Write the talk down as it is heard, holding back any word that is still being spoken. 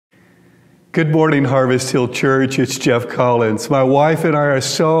Good morning, Harvest Hill Church. It's Jeff Collins. My wife and I are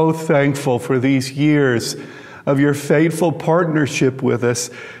so thankful for these years of your faithful partnership with us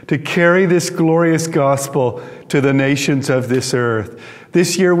to carry this glorious gospel to the nations of this earth.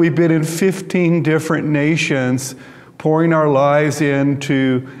 This year we've been in 15 different nations, pouring our lives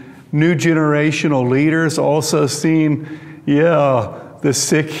into new generational leaders, also seeing, the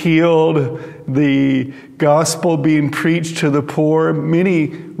sick healed, the gospel being preached to the poor, many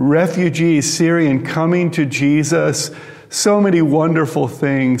refugees, Syrian, coming to Jesus, so many wonderful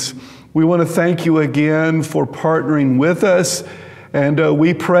things. We want to thank you again for partnering with us, and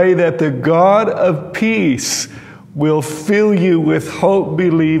we pray that the God of peace will fill you with hope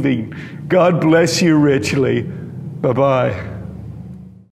believing. God bless you richly. Bye-bye.